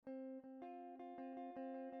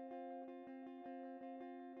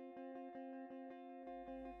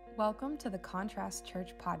Welcome to the Contrast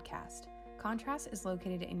Church podcast. Contrast is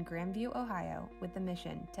located in Grandview, Ohio, with the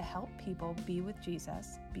mission to help people be with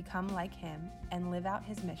Jesus, become like him, and live out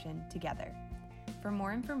his mission together. For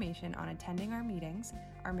more information on attending our meetings,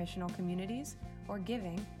 our missional communities, or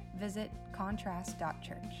giving, visit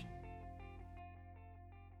contrast.church.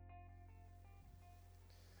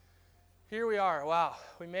 Here we are. Wow,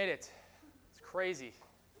 we made it. It's crazy.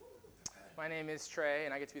 My name is Trey,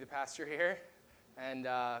 and I get to be the pastor here. And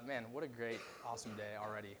man, what a great, awesome day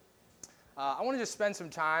already. I want to just spend some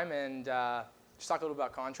time and just talk a little bit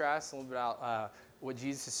about contrast, a little bit about what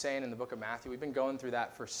Jesus is saying in the book of Matthew. We've been going through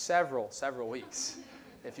that for several weeks.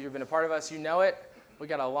 If you've been a part of us, you know it. We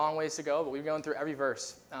got a long ways to go, but we've been going through every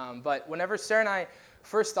verse. But whenever Sarah and I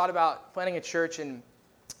first thought about planning a church, and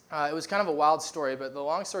it was kind of a wild story, but the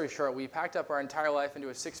long story short, we packed up our entire life into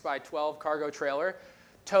a 6x12 cargo trailer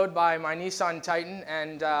towed by my Nissan Titan,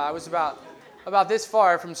 and I was about this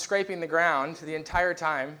far from scraping the ground the entire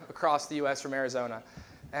time across the U.S. from Arizona.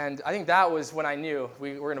 And I think that was when I knew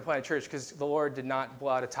we were going to plant a church, because the Lord did not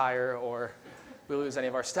blow out a tire or we lose any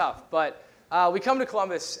of our stuff. But we come to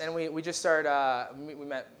Columbus, and we just started, we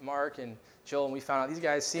met Mark and Jill, and we found out these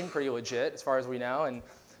guys seem pretty legit as far as we know. And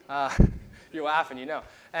you're laughing, you know.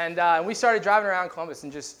 And we started driving around Columbus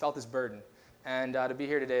and just felt this burden. And to be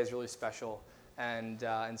here today is really special. And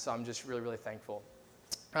so I'm just really, really thankful.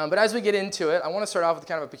 But as we get into it, I want to start off with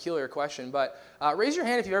kind of a peculiar question. But raise your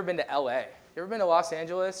hand if you've ever been to LA. You ever been to Los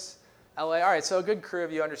Angeles, LA? All right, so a good crew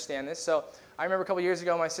of you understand this. So I remember a couple years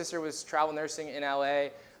ago, my sister was travel nursing in LA,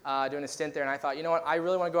 doing a stint there, and I thought, you know what, I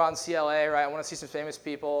really want to go out and see LA, right? I want to see some famous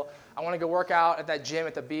people. I want to go work out at that gym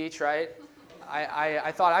at the beach, right?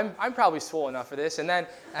 I thought I'm probably swole enough for this, and then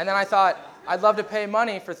I thought I'd love to pay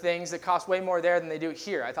money for things that cost way more there than they do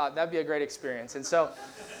here. I thought that'd be a great experience, and so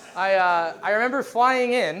I remember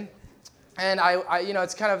flying in, and I you know,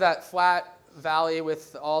 it's kind of that flat valley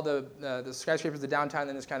with all the skyscrapers, the downtown, and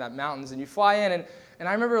then there's kind of that mountains, and you fly in, and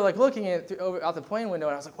I remember like looking at out the plane window,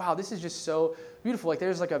 and I was like, wow, this is just so beautiful. Like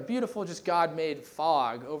there's like a beautiful, just God-made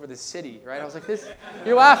fog over the city, right? I was like, this,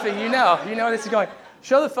 you're laughing, you know where this is going.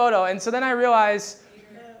 Show the photo, and so then I realized,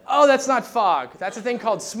 oh, that's not fog. That's a thing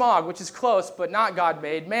called smog, which is close, but not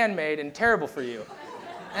God-made, man-made, and terrible for you.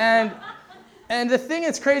 And the thing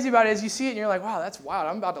that's crazy about it is you see it and you're like, wow, that's wild.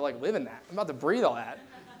 I'm about to like live in that. I'm about to breathe all that.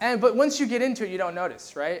 But once you get into it, you don't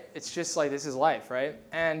notice, right? It's just like, this is life, right?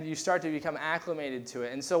 And you start to become acclimated to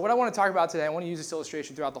it. And so what I want to talk about today, I want to use this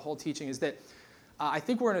illustration throughout the whole teaching, is that I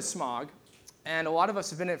think we're in a smog. And a lot of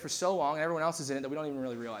us have been in it for so long, and everyone else is in it, that we don't even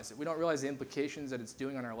really realize it. We don't realize the implications that it's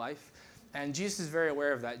doing on our life. And Jesus is very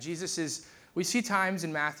aware of that. We see times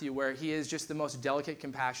in Matthew where he is just the most delicate,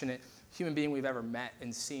 compassionate human being we've ever met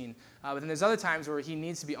and seen. But then there's other times where he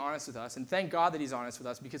needs to be honest with us. And thank God that he's honest with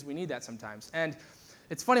us, because we need that sometimes. And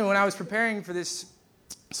it's funny, when I was preparing for this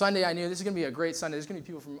Sunday, I knew this is going to be a great Sunday. There's going to be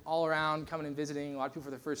people from all around coming and visiting, a lot of people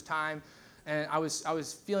for the first time. And I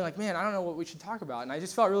was feeling like, man, I don't know what we should talk about. And I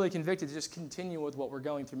just felt really convicted to just continue with what we're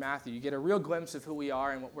going through Matthew. You get a real glimpse of who we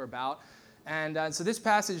are and what we're about. And so this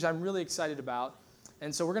passage I'm really excited about.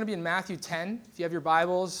 And so we're going to be in Matthew 10. If you have your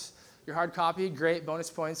Bibles, your hard copy, great, bonus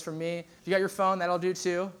points from me. If you got your phone, that'll do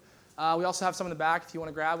too. We also have some in the back. If you want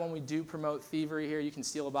to grab one, we do promote thievery here. You can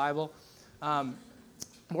steal a Bible. We're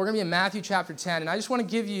going to be in Matthew chapter 10. And I just want to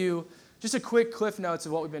give you just a quick cliff notes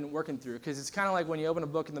of what we've been working through, because it's kind of like when you open a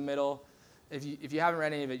book in the middle. If you haven't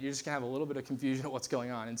read any of it, you're just going to have a little bit of confusion of what's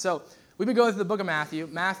going on. And so we've been going through the book of Matthew.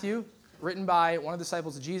 Matthew, written by one of the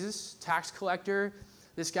disciples of Jesus, tax collector.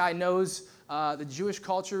 This guy knows the Jewish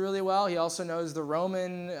culture really well. He also knows the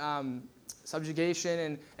Roman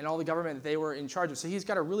subjugation and all the government that they were in charge of. So he's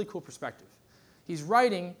got a really cool perspective. He's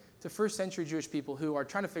writing to first century Jewish people who are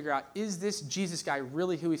trying to figure out, is this Jesus guy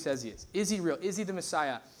really who he says he is? Is he real? Is he the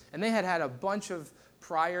Messiah? And they had a bunch of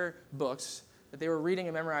prior books that they were reading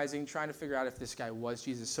and memorizing, trying to figure out if this guy was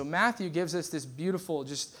Jesus. So Matthew gives us this beautiful,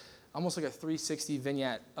 just almost like a 360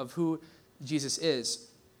 vignette of who Jesus is.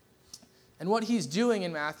 And what he's doing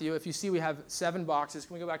in Matthew, if you see we have 7 boxes.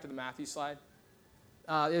 Can we go back to the Matthew slide?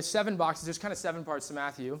 There's 7 boxes. There's kind of 7 parts to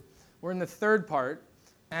Matthew. We're in the 3rd part.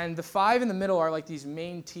 And the 5 in the middle are like these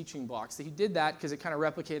main teaching blocks. He did that because it kind of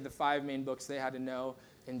replicated the 5 main books they had to know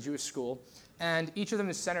in Jewish school. And each of them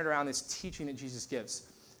is centered around this teaching that Jesus gives.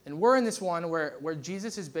 And we're in this one where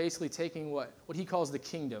Jesus is basically taking what he calls the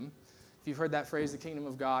kingdom. If you've heard that phrase, the kingdom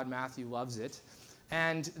of God, Matthew loves it.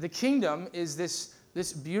 And the kingdom is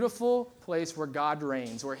this beautiful place where God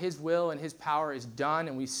reigns, where his will and his power is done,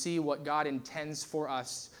 and we see what God intends for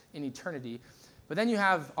us in eternity. But then you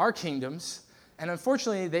have our kingdoms, and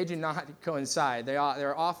unfortunately, they do not coincide.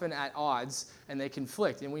 They're often at odds, and they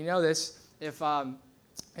conflict. And we know this if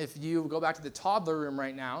if you go back to the toddler room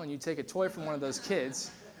right now and you take a toy from one of those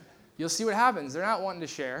kids, you'll see what happens. They're not wanting to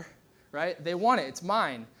share, right? They want it. It's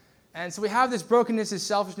mine. And so we have this brokenness, this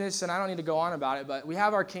selfishness, and I don't need to go on about it, but we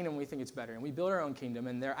have our kingdom, we think it's better, and we build our own kingdom,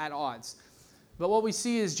 and they're at odds. But what we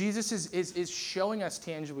see is Jesus is showing us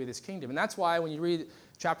tangibly this kingdom. And that's why when you read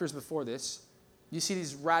chapters before this, you see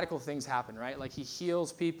these radical things happen, right? Like he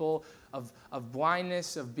heals people of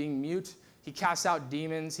blindness, of being mute. He casts out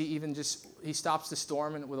demons. He stops the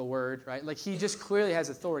storm with a word, right? Like he just clearly has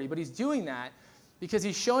authority. But he's doing that because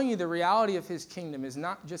he's showing you the reality of his kingdom is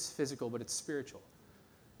not just physical, but it's spiritual.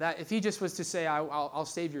 That if he just was to say, I'll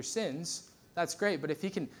save your sins, that's great. But if he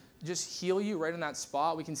can just heal you right in that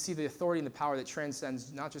spot, we can see the authority and the power that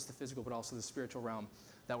transcends not just the physical, but also the spiritual realm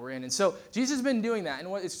that we're in. And so Jesus has been doing that. And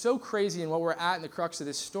what is so crazy and what we're at in the crux of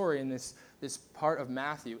this story in this part of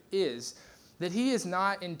Matthew is that he is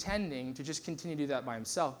not intending to just continue to do that by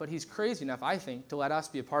himself, but he's crazy enough, I think, to let us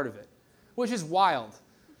be a part of it, which is wild.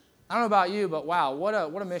 I don't know about you, but wow, what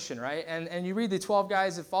a mission, right? And you read the 12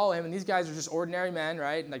 guys that follow him, and these guys are just ordinary men,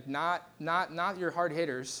 right? Like not your hard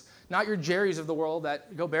hitters, not your Jerrys of the world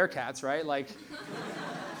that go Bearcats, right? Like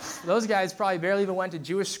those guys probably barely even went to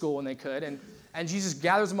Jewish school when they could, and Jesus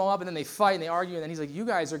gathers them all up, and then they fight and they argue, and then he's like, "You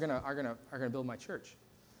guys are gonna build my church,"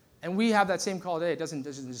 and we have that same call today. It doesn't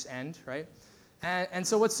just end, right? And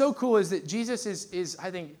so what's so cool is that Jesus is I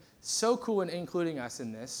think so cool in including us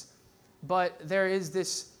in this, but there is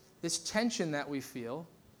this tension that we feel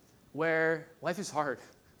where life is hard.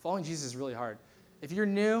 Following Jesus is really hard. If you're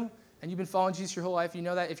new and you've been following Jesus your whole life, you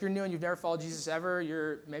know that. If you're new and you've never followed Jesus ever,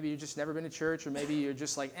 maybe you've just never been to church, or maybe you're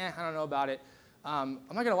just like, I don't know about it. I'm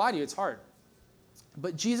not going to lie to you, it's hard.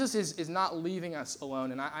 But Jesus is not leaving us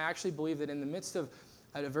alone, and I actually believe that in the midst of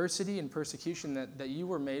adversity and persecution that you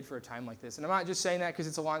were made for a time like this. And I'm not just saying that because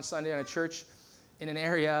it's a launch Sunday on a church in an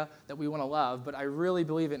area that we want to love, but I really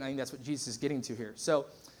believe it, and I think that's what Jesus is getting to here. So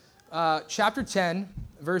chapter 10,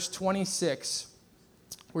 verse 26,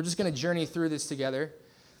 we're just going to journey through this together.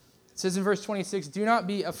 It says in verse 26, "Do not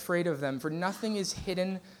be afraid of them, for nothing is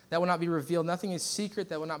hidden that will not be revealed, nothing is secret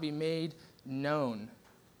that will not be made known.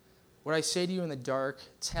 What I say to you in the dark,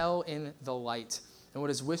 tell in the light, and what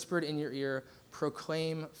is whispered in your ear,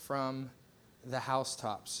 proclaim from the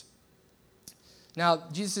housetops." Now,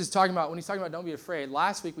 Jesus is talking about, when he's talking about don't be afraid,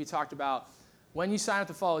 last week we talked about when you sign up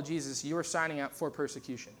to follow Jesus, you are signing up for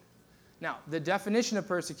persecution. Now, the definition of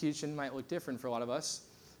persecution might look different for a lot of us.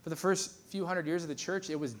 For the first few hundred years of the church,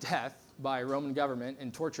 it was death by Roman government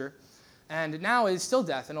and torture. And now it's still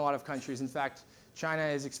death in a lot of countries. In fact, China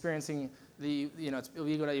is experiencing it's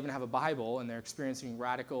illegal to even have a Bible, and they're experiencing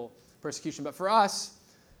radical persecution. But for us,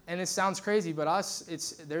 and it sounds crazy, but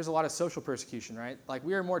there's a lot of social persecution, right? Like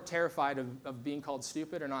we are more terrified of being called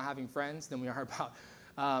stupid or not having friends than we are about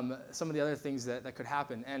some of the other things that could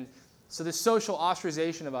happen. And so this social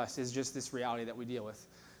ostracization of us is just this reality that we deal with.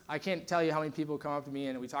 I can't tell you how many people come up to me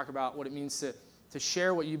and we talk about what it means to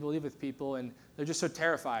share what you believe with people, and they're just so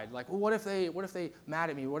terrified. Like, well, what if they mad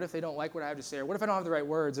at me? What if they don't like what I have to say? Or what if I don't have the right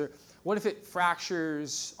words? Or what if it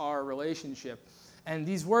fractures our relationship? And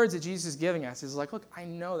these words that Jesus is giving us is like, look, I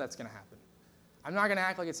know that's going to happen. I'm not going to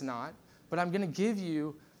act like it's not, but I'm going to give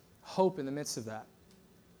you hope in the midst of that.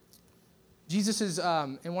 Jesus is,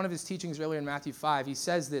 in one of his teachings earlier in Matthew 5, he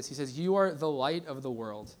says this. He says, "You are the light of the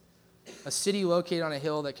world, a city located on a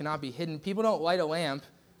hill that cannot be hidden." People don't light a lamp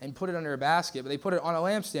and put it under a basket, but they put it on a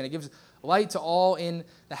lampstand. It gives light to all in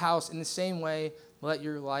the house. In the same way, let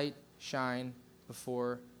your light shine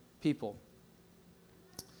before people.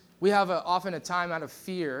 We have often a time out of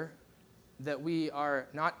fear that we are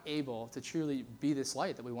not able to truly be this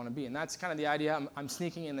light that we want to be. And that's kind of the idea. I'm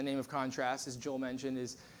sneaking in the name of contrast, as Joel mentioned,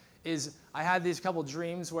 is I had these couple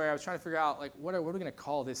dreams where I was trying to figure out, like, what are we going to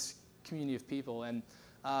call this community of people? And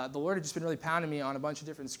the Lord had just been really pounding me on a bunch of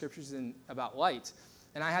different scriptures about light.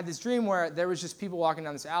 And I had this dream where there was just people walking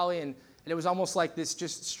down this alley, and it was almost like this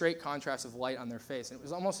just straight contrast of light on their face. And it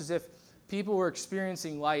was almost as if people were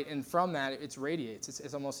experiencing light, and from that, it radiates.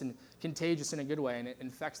 It's almost contagious in a good way, and it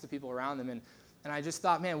infects the people around them. And I just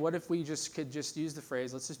thought, man, what if we could use the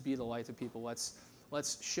phrase, let's just be the light to people.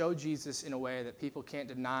 Let's show Jesus in a way that people can't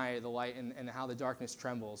deny the light and how the darkness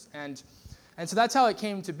trembles. And so that's how it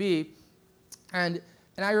came to be. And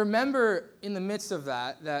I remember in the midst of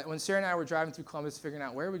that when Sarah and I were driving through Columbus figuring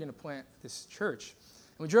out where are we going to plant this church.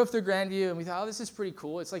 And we drove through Grandview, and we thought, this is pretty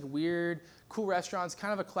cool. It's like weird, cool restaurants,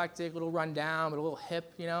 kind of eclectic, a little run down, but a little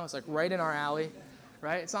hip, It's like right in our alley,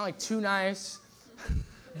 right? It's not like too nice.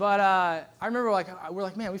 But I remember we're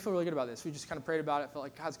like, man, we feel really good about this. We just kind of prayed about it, felt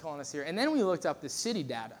like God's calling us here. And then we looked up the city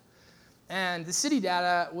data. And the city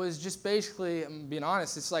data was just basically, I'm being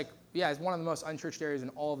honest, it's like it's one of the most unchurched areas in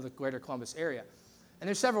all of the greater Columbus area. And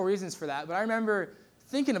there's several reasons for that, but I remember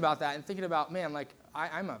thinking about that and thinking about, man, like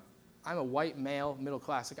I'm a white male, middle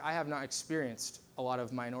class. Like I have not experienced a lot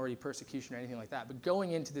of minority persecution or anything like that. But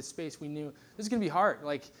going into this space, we knew this is going to be hard.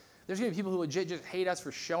 Like there's going to be people who legit just hate us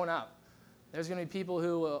for showing up. There's going to be people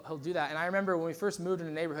who will do that. And I remember when we first moved in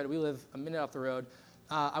the neighborhood, we live a minute up the road.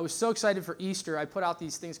 I was so excited for Easter. I put out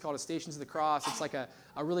these things called Stations of the Cross. It's like a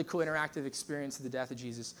really cool interactive experience of the death of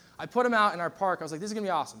Jesus. I put them out in our park. I was like, this is going to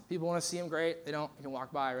be awesome. People want to see them, great. They don't, you can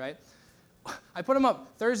walk by, right? I put them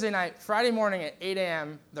up Thursday night. Friday morning at 8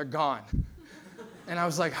 a.m., they're gone. And I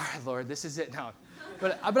was like, all right, Lord, this is it now.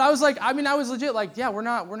 But I was like, I was legit like, yeah, we're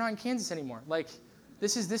not in Kansas anymore. Like,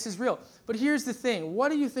 this is real. But here's the thing.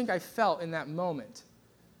 What do you think I felt in that moment?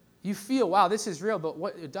 You feel, wow, this is real, but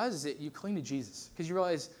what it does is you cling to Jesus. Because you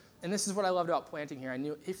realize, and this is what I loved about planting here, I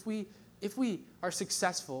knew if we are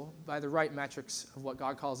successful by the right metrics of what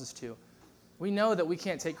God calls us to, we know that we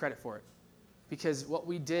can't take credit for it. Because what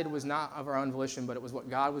we did was not of our own volition, but it was what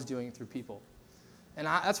God was doing through people. And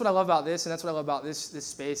that's what I love about this, and that's what I love about this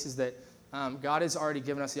space, is that God has already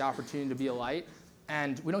given us the opportunity to be a light,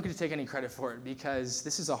 and we don't get to take any credit for it, because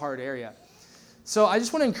this is a hard area. So I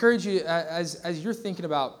just want to encourage you, as you're thinking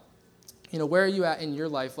about, where are you at in your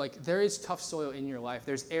life? Like, there is tough soil in your life.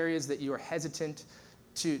 There's areas that you are hesitant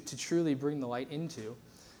to truly bring the light into.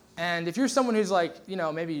 And if you're someone who's like,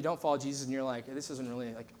 maybe you don't follow Jesus and you're like, this doesn't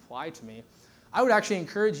really apply to me, I would actually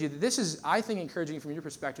encourage you that this is, I think, encouraging from your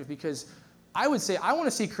perspective, because I would say I want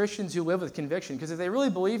to see Christians who live with conviction, because if they really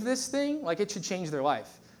believe this thing, it should change their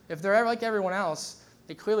life. If they're like everyone else,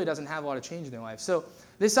 it clearly doesn't have a lot of change in their life. So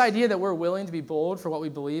this idea that we're willing to be bold for what we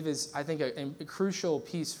believe is, I think, a crucial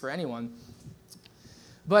piece for anyone.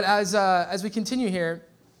 But as we continue here,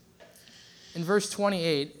 in verse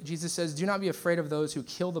 28, Jesus says, do not be afraid of those who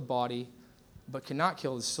kill the body, but cannot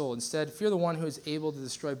kill the soul. Instead, fear the one who is able to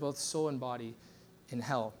destroy both soul and body in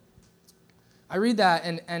hell. I read that,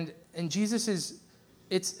 and Jesus is,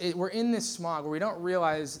 we're in this smog where we don't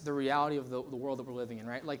realize the reality of the world that we're living in,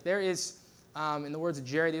 right? Like there is, in the words of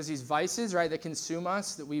Jerry, there's these vices, right, that consume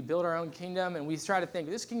us, that we build our own kingdom, and we try to think,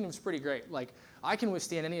 this kingdom's pretty great. Like, I can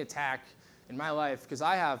withstand any attack in my life because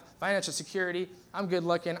I have financial security, I'm good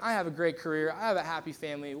looking, I have a great career, I have a happy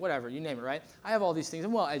family, whatever, you name it, right? I have all these things,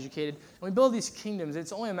 I'm well educated, and we build these kingdoms.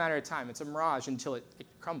 It's only a matter of time. It's a mirage until it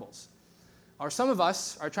crumbles. Or some of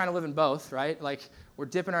us are trying to live in both, right? Like we're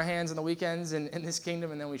dipping our hands on the weekends in this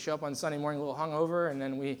kingdom, and then we show up on Sunday morning a little hungover, and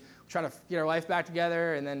then we try to get our life back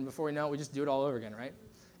together, and then before we know it, we just do it all over again, right?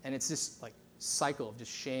 And it's this cycle of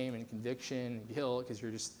just shame and conviction and guilt, because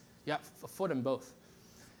you have a foot in both.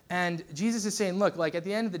 And Jesus is saying, look, at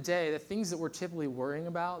the end of the day, the things that we're typically worrying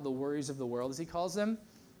about, the worries of the world, as he calls them,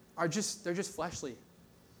 they're just fleshly.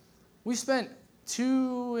 We spent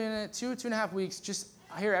 2.5 weeks just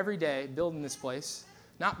here every day building this place,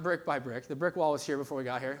 not brick by brick. The brick wall was here before we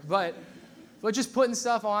got here, but just putting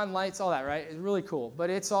stuff on, lights, all that, right? It's really cool, but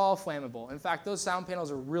it's all flammable. In fact, those sound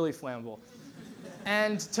panels are really flammable.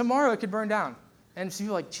 And tomorrow it could burn down. And so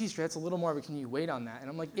you're like, geez, that's a little more, but can you wait on that? And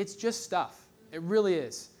I'm like, it's just stuff. It really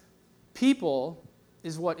is. People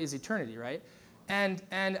is what is eternity, right? And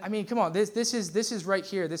I mean, come on, this is right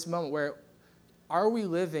here, this moment where are we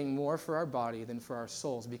living more for our body than for our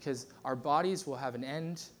souls? Because our bodies will have an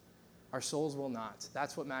end, our souls will not.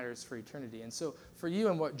 That's what matters for eternity. And so for you,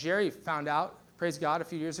 and what Jerry found out, praise God, a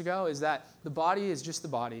few years ago, is that the body is just the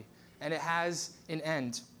body, and it has an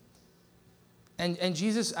end. And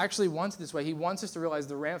Jesus actually wants it this way. He wants us to realize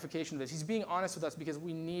the ramification of this. He's being honest with us because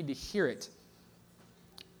we need to hear it.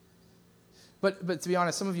 But to be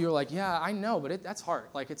honest, some of you are like, yeah, I know, but that's hard.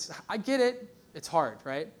 I get it. It's hard,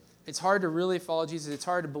 right? It's hard to really follow Jesus. It's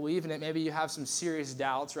hard to believe in it. Maybe you have some serious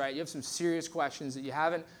doubts, right? You have some serious questions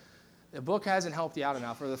that the book hasn't helped you out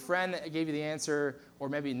enough, or the friend that gave you the answer, or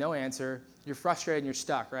maybe no answer, you're frustrated and you're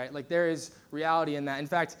stuck, right? There is reality in that. In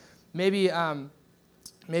fact, maybe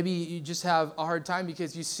you just have a hard time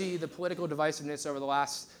because you see the political divisiveness over the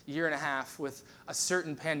last year and a half with a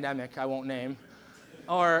certain pandemic I won't name.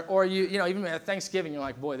 Or you even at Thanksgiving, you're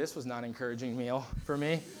like, boy, this was not an encouraging meal for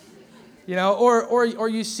me. Or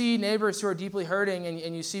you see neighbors who are deeply hurting,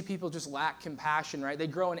 and you see people just lack compassion, right? They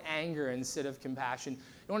grow in anger instead of compassion.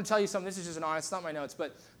 I want to tell you something. This is just an honest, it's not my notes,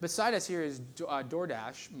 but beside us here is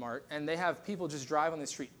DoorDash Mart, and they have people just drive on the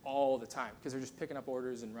street all the time because they're just picking up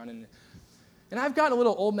orders and running. And I've gotten a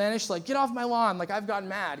little old manish, get off my lawn. I've gotten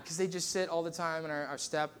mad because they just sit all the time in our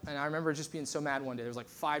step. And I remember just being so mad one day. There was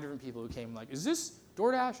 5 different people who came is this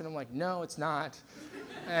DoorDash? And I'm like, no, it's not.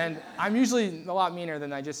 And I'm usually a lot meaner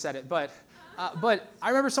than I just said it. But I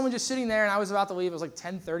remember someone just sitting there, and I was about to leave. It was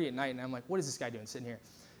 10:30 at night, and I'm like, what is this guy doing sitting here?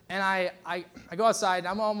 And I go outside, and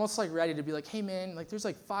I'm almost like ready to be like, hey man, like there's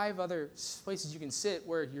like 5 other places you can sit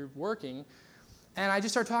where you're working. And I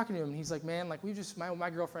just start talking to him, and he's like, man, like my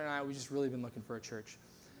girlfriend and I, we just really been looking for a church.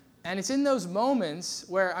 And it's in those moments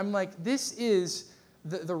where I'm like, this is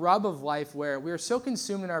the rub of life, where we're so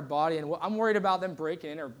consumed in our body, and I'm worried about them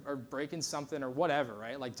breaking in or breaking something or whatever,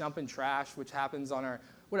 right? Like dumping trash, which happens on our,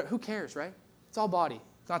 whatever. Who cares, right? It's all body,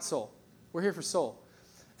 not soul. We're here for soul.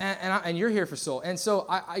 And you're here for soul. And so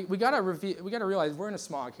we gotta realize we're in a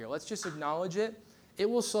smog here. Let's just acknowledge it. It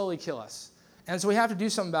will slowly kill us. And so we have to do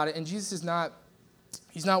something about it. And Jesus is not,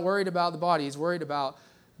 he's not worried about the body. He's worried about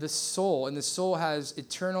the soul. And the soul has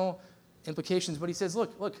eternal implications. But he says,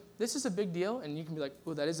 look, this is a big deal. And you can be like,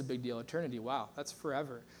 oh, that is a big deal. Eternity, wow, that's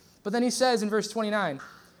forever. But then he says in verse 29,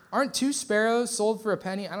 aren't 2 sparrows sold for a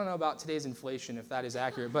penny? I don't know about today's inflation, if that is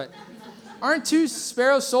accurate, but aren't 2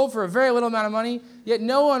 sparrows sold for a very little amount of money? Yet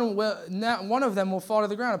not one of them will fall to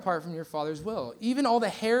the ground apart from your Father's will. Even all the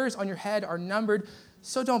hairs on your head are numbered,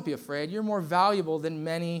 so don't be afraid. You're more valuable than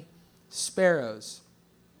many sparrows.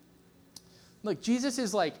 Look, Jesus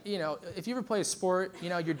is like, if you ever play a sport,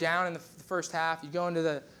 you're down in the first half, you go into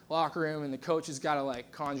the locker room, and the coach has got to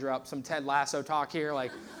like conjure up some Ted Lasso talk here,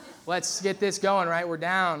 like, let's get this going, right? We're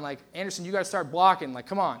down. Like, Anderson, you got to start blocking. Like,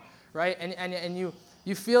 come on, right? And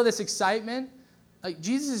you feel this excitement. Like,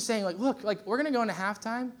 Jesus is saying, like, look, like, we're going to go into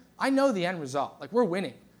halftime. I know the end result. Like, we're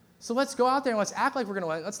winning. So let's go out there and let's act like we're going to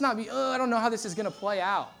win. Let's not be, I don't know how this is going to play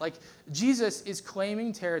out. Like, Jesus is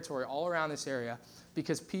claiming territory all around this area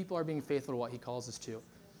because people are being faithful to what he calls us to.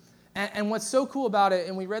 And what's so cool about it,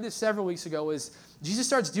 and we read this several weeks ago, is Jesus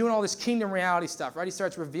starts doing all this kingdom reality stuff, right? He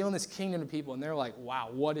starts revealing this kingdom to people, and they're like, wow,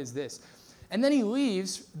 what is this? And then he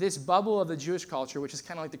leaves this bubble of the Jewish culture, which is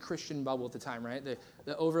kind of like the Christian bubble at the time, right?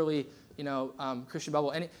 The overly, Christian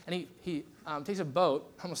bubble. And he takes a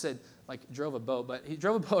boat, I almost said like drove a boat, but he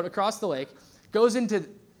drove a boat across the lake, goes into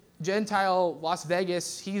Gentile Las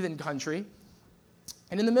Vegas heathen country.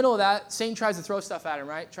 And in the middle of that, Satan tries to throw stuff at him,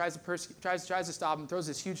 right? Tries to stop him, throws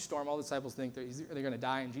this huge storm. All the disciples think they're going to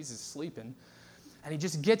die, and Jesus is sleeping. And he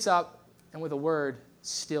just gets up and with a word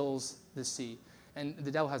stills the sea. And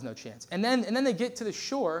the devil has no chance. And then they get to the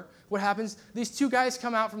shore. What happens? These 2 guys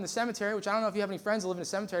come out from the cemetery, which I don't know if you have any friends that live in a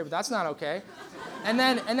cemetery, but that's not okay. And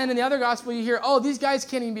then in the other gospel, you hear, oh, these guys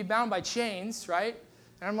can't even be bound by chains, right?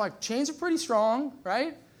 And I'm like, chains are pretty strong,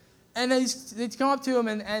 right? And they come up to him,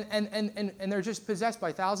 and they're just possessed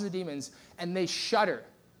by thousands of demons, and they shudder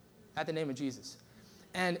at the name of Jesus.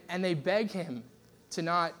 And they beg him to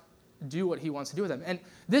not do what he wants to do with them. And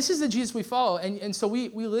this is the Jesus we follow. And so we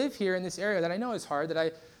live here in this area that I know is hard,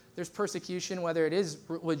 there's persecution, whether it is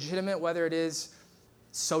legitimate, whether it is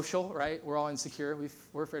social, right? We're all insecure.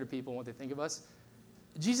 We're afraid of people and what they think of us.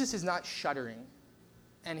 Jesus is not shuddering,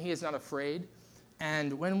 and he is not afraid.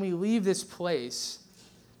 And when we leave this place,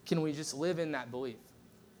 can we just live in that belief?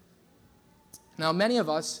 Now, many of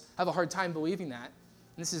us have a hard time believing that,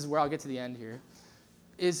 and this is where I'll get to the end here,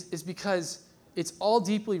 is because it's all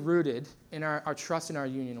deeply rooted in our trust in our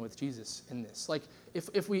union with Jesus in this. Like,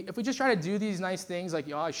 if we just try to do these nice things,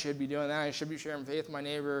 like, I should be doing that, I should be sharing faith with my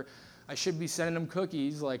neighbor, I should be sending them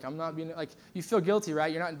cookies, like, I'm not being, like, you feel guilty,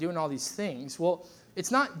 right? You're not doing all these things. Well, it's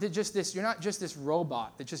not just this, you're not just this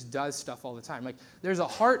robot that just does stuff all the time. Like, there's a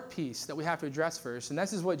heart piece that we have to address first, and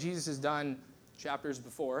this is what Jesus has done chapters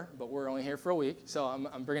before, but we're only here for a week, so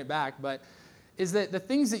I'm bringing it back, but is that the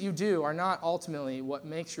things that you do are not ultimately what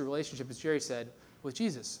makes your relationship, as Jerry said, with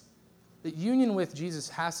Jesus. The union with Jesus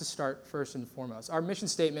has to start first and foremost. Our mission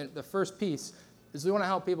statement, the first piece, is we want to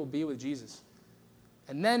help people be with Jesus.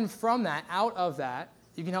 And then from that, out of that,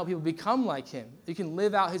 you can help people become like him. You can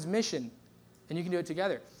live out his mission, and you can do it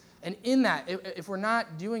together. And in that, if we're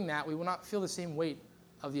not doing that, we will not feel the same weight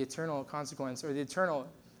of the eternal consequence or the eternal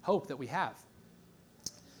hope that we have.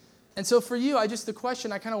 And so for you, the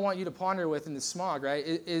question I kind of want you to ponder with in the smog, right,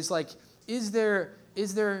 is like, is there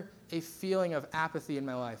a feeling of apathy in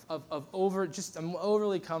my life, of I'm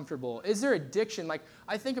overly comfortable? Is there addiction? Like,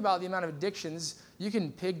 I think about the amount of addictions. You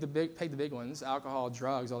can peg the big ones, alcohol,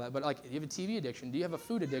 drugs, all that, but like, do you have a TV addiction? Do you have a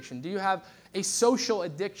food addiction? Do you have a social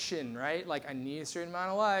addiction, right? Like, I need a certain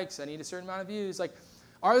amount of likes, I need a certain amount of views. Like,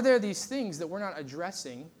 are there these things that we're not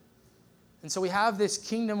addressing? And so we have this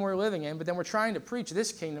kingdom we're living in, but then we're trying to preach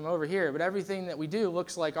this kingdom over here, but everything that we do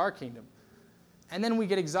looks like our kingdom. And then we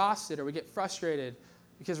get exhausted or we get frustrated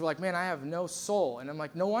because we're like, man, I have no soul. And I'm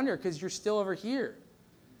like, no wonder, because you're still over here.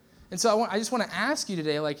 And so I just want to ask you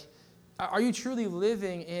today, like, are you truly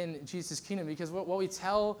living in Jesus' kingdom? Because what we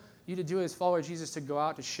tell you to do as followers of Jesus, to go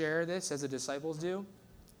out to share this as the disciples do,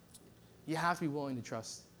 you have to be willing to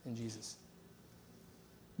trust in Jesus.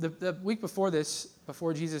 the week before this,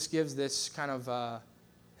 before Jesus gives this kind of,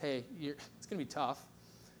 hey, it's going to be tough,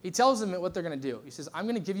 he tells them what they're going to do. He says, I'm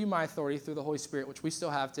going to give you my authority through the Holy Spirit, which we still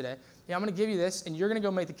have today. Yeah, I'm going to give you this, and you're going to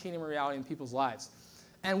go make the kingdom a reality in people's lives.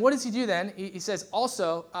 And what does he do then? He says,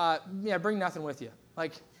 also, bring nothing with you.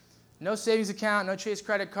 Like, no savings account, no Chase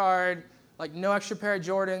credit card, like no extra pair of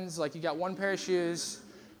Jordans, like you got one pair of shoes,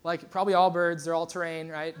 like probably Allbirds, they're all terrain,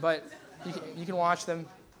 right? But you can wash them.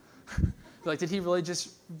 Like, did he really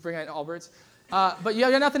just bring out Allbirds? But you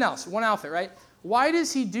got nothing else, one outfit, right? Why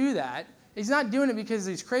does he do that? He's not doing it because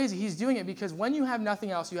he's crazy. He's doing it because when you have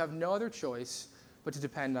nothing else, you have no other choice but to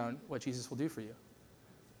depend on what Jesus will do for you.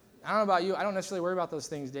 I don't know about you. I don't necessarily worry about those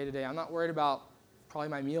things day to day. I'm not worried about probably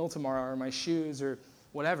my meal tomorrow or my shoes or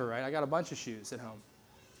whatever, right? I got a bunch of shoes at home.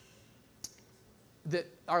 That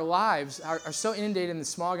our lives are so inundated in the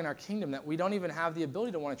smog in our kingdom that we don't even have the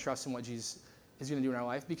ability to want to trust in what Jesus is going to do in our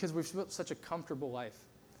life because we've built such a comfortable life.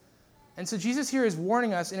 And so Jesus here is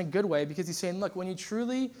warning us in a good way because he's saying, look, when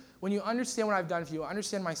you understand what I've done for you,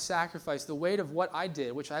 understand my sacrifice, the weight of what I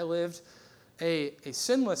did, which I lived a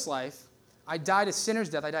sinless life, I died a sinner's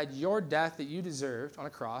death, I died your death that you deserved on a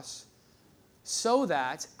cross, so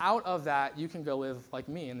that out of that you can go live like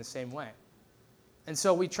me in the same way. And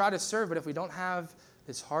so we try to serve, but if we don't have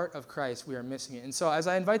this heart of Christ, we are missing it. And so as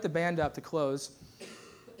I invite the band up to close,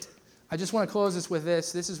 I just want to close this with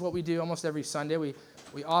this. This is what we do almost every Sunday. We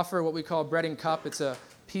offer what we call bread and cup. It's a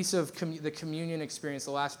piece of the communion experience,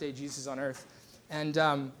 the last day Jesus is on earth. And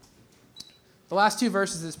the last two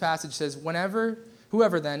verses of this passage says,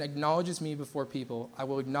 whoever then acknowledges me before people, I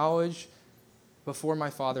will acknowledge before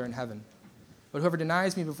my Father in heaven. But whoever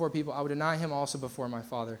denies me before people, I will deny him also before my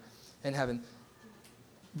Father in heaven.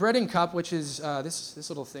 Bread and cup, which is this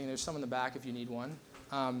little thing, there's some in the back if you need one,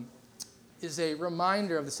 is a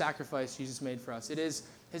reminder of the sacrifice Jesus made for us. It is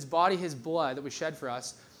his body, his blood that was shed for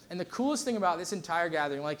us. And the coolest thing about this entire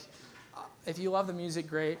gathering, like, if you love the music,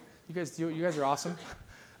 great. You guys are awesome.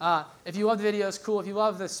 If you love the videos, cool. If you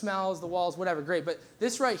love the smells, the walls, whatever, great. But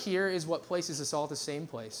this right here is what places us all at the same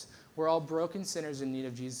place. We're all broken sinners in need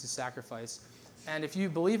of Jesus' sacrifice. And if you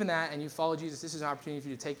believe in that and you follow Jesus, this is an opportunity for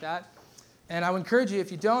you to take that. And I would encourage you,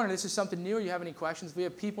 if you don't, or this is something new, or you have any questions, we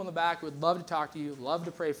have people in the back who would love to talk to you, love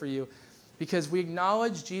to pray for you, because we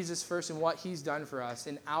acknowledge Jesus first and what he's done for us.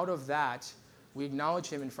 And out of that, we acknowledge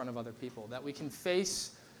him in front of other people, that we can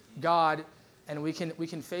face God and we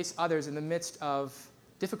can face others in the midst of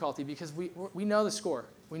difficulty because we know the score.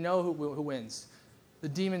 We know who wins. The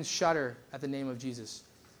demons shudder at the name of Jesus.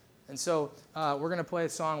 And so we're going to play a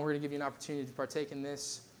song. We're going to give you an opportunity to partake in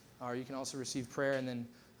this, or you can also receive prayer. And then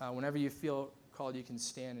whenever you feel called, you can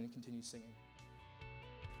stand and continue singing.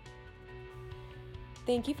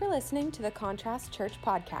 Thank you for listening to the Contrast Church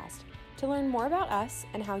podcast. To learn more about us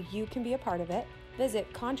and how you can be a part of it,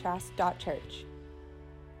 visit contrast.church.